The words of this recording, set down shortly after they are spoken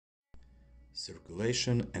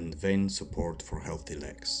Circulation and vein support for healthy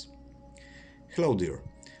legs. Hello dear,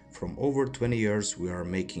 from over 20 years we are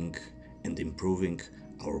making and improving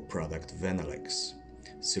our product Venalex,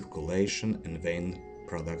 circulation and vein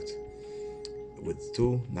product with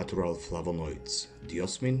two natural flavonoids,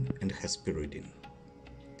 diosmin and hesperidin.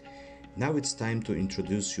 Now it's time to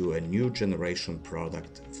introduce you a new generation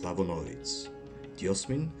product flavonoids,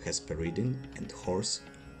 diosmin, hesperidin and horse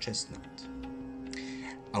chestnut.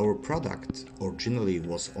 Our product originally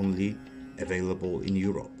was only available in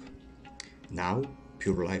Europe. Now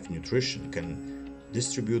PureLife Nutrition can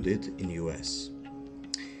distribute it in US.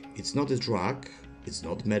 It's not a drug, it's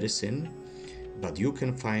not medicine, but you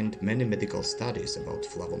can find many medical studies about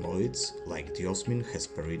flavonoids like diosmin,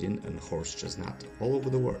 hesperidin and horse chestnut all over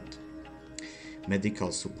the world.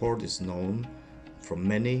 Medical support is known for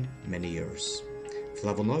many years.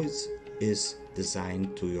 Flavonoids is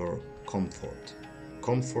designed to your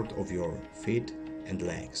comfort of your feet and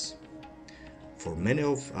legs. For many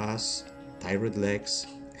of us, tired legs,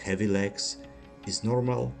 heavy legs is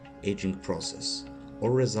normal aging process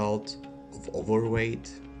or result of overweight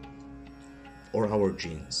or our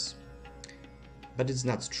genes. But it's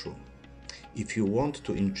not true. If you want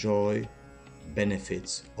to enjoy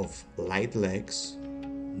benefits of light legs,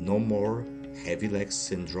 no more heavy legs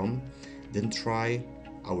syndrome, then try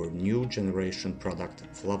our new generation product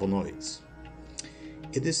flavonoids.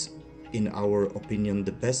 It is, in our opinion,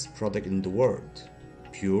 the best product in the world,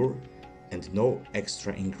 pure and no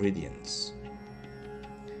extra ingredients.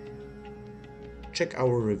 Check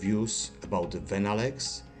our reviews about the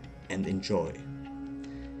Venalex and enjoy.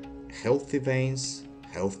 Healthy veins,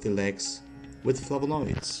 healthy legs with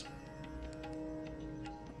flavonoids.